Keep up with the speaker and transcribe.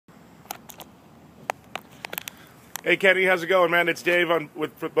Hey Kenny, how's it going, man? It's Dave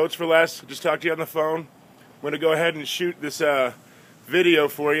with Boats for Less. Just talked to you on the phone. I'm going to go ahead and shoot this video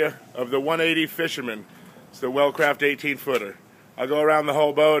for you of the 180 Fisherman. It's the Wellcraft 18-footer. I'll go around the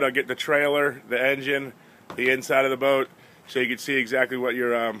whole boat. I'll get the trailer, the engine, the inside of the boat, so you can see exactly what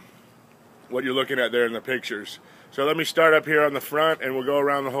you're looking at there in the pictures. So let me start up here on the front, and we'll go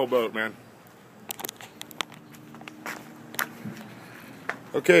around the whole boat, man.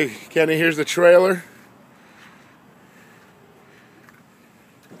 Okay, Kenny, here's the trailer.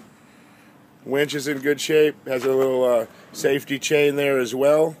 Winch is in good shape, has a little safety chain there as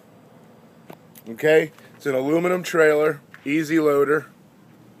well. Okay, it's an aluminum trailer, easy loader.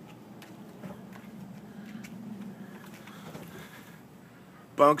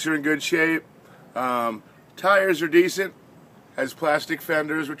 Bunks are in good shape. Tires are decent. Has plastic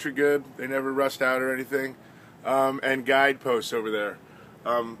fenders, which are good. They never rust out or anything. And guideposts over there.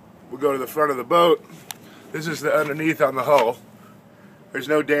 We'll go to the front of the boat. This is the underneath on the hull. There's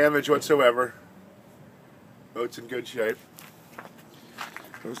no damage whatsoever. Boat's in good shape.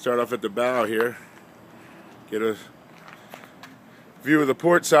 We'll start off at the bow here. Get a view of the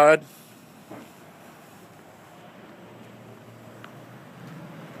port side.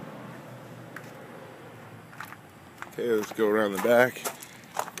 Okay, let's go around the back.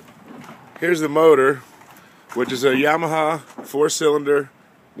 Here's the motor, which is a Yamaha 4-cylinder,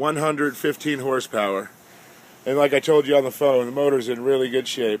 115 horsepower. And like I told you on the phone, the motor's in really good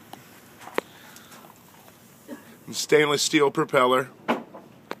shape. Stainless steel propeller.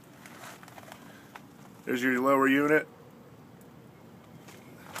 There's your lower unit.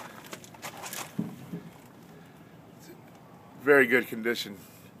 Very good condition.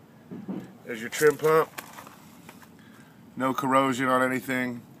 There's your trim pump. No corrosion on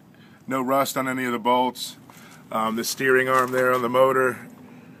anything. No rust on any of the bolts. The steering arm there on the motor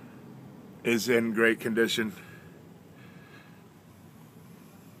is in great condition.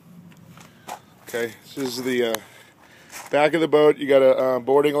 Okay, this is the back of the boat. You got a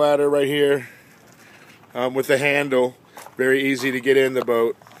boarding ladder right here with a handle. Very easy to get in the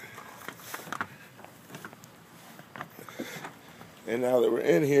boat. And now that we're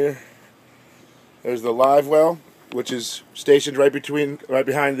in here, there's the live well, which is stationed right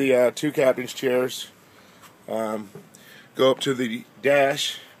behind the two captain's chairs. Go up to the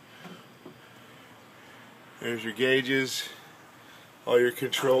dash. There's your gauges, all your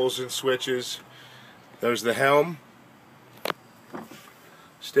controls and switches. There's the helm,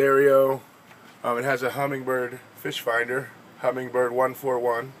 stereo. It has a Humminbird fish finder, Humminbird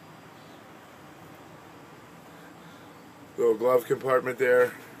 141. Little glove compartment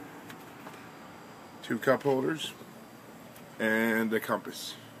there. 2 cup holders and a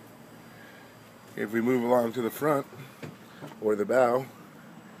compass. If we move along to the front or the bow,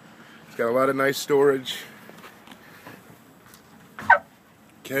 it's got a lot of nice storage.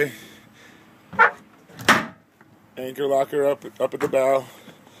 Okay. Anchor locker up at the bow.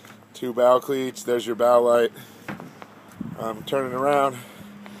 2 bow cleats. There's your bow light. Turning around.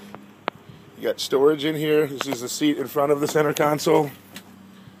 You got storage in here. This is the seat in front of the center console.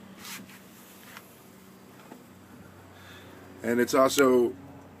 And it's also,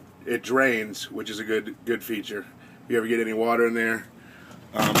 it drains, which is a good feature. If you ever get any water in there,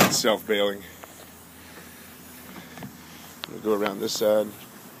 it's self-bailing. We'll go around this side.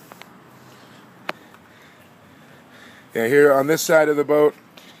 Yeah, here on this side of the boat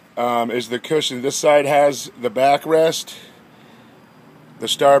is the cushion. This side has the backrest. The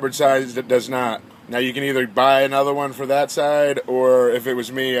starboard side does not. Now you can either buy another one for that side, or if it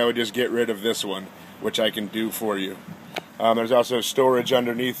was me, I would just get rid of this one, which I can do for you. There's also storage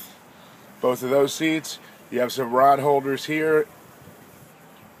underneath both of those seats. You have some rod holders here,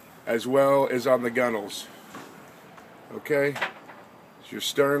 as well as on the gunnels. Okay, it's your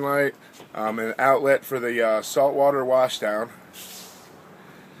stern light, an outlet for the saltwater washdown.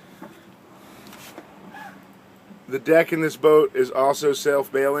 The deck in this boat is also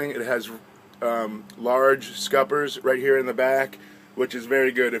self-bailing. It has large scuppers right here in the back, which is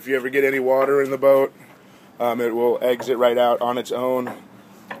very good. If you ever get any water in the boat, it will exit right out on its own.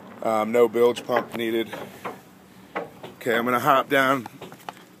 No bilge pump needed. Okay, I'm going to hop down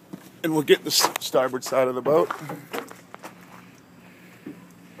and we'll get the starboard side of the boat.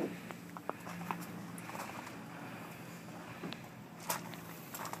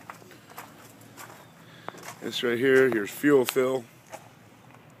 This right here, here's fuel fill.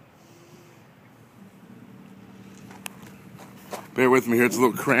 Bear with me here, it's a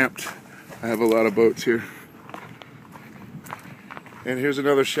little cramped. I have a lot of boats here. And here's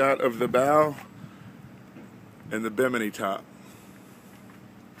another shot of the bow and the bimini top.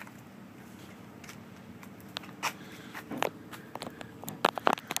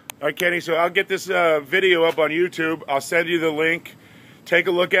 All right, Kenny, so I'll get this video up on YouTube. I'll send you the link. Take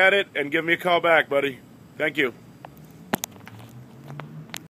a look at it and give me a call back, buddy. Thank you.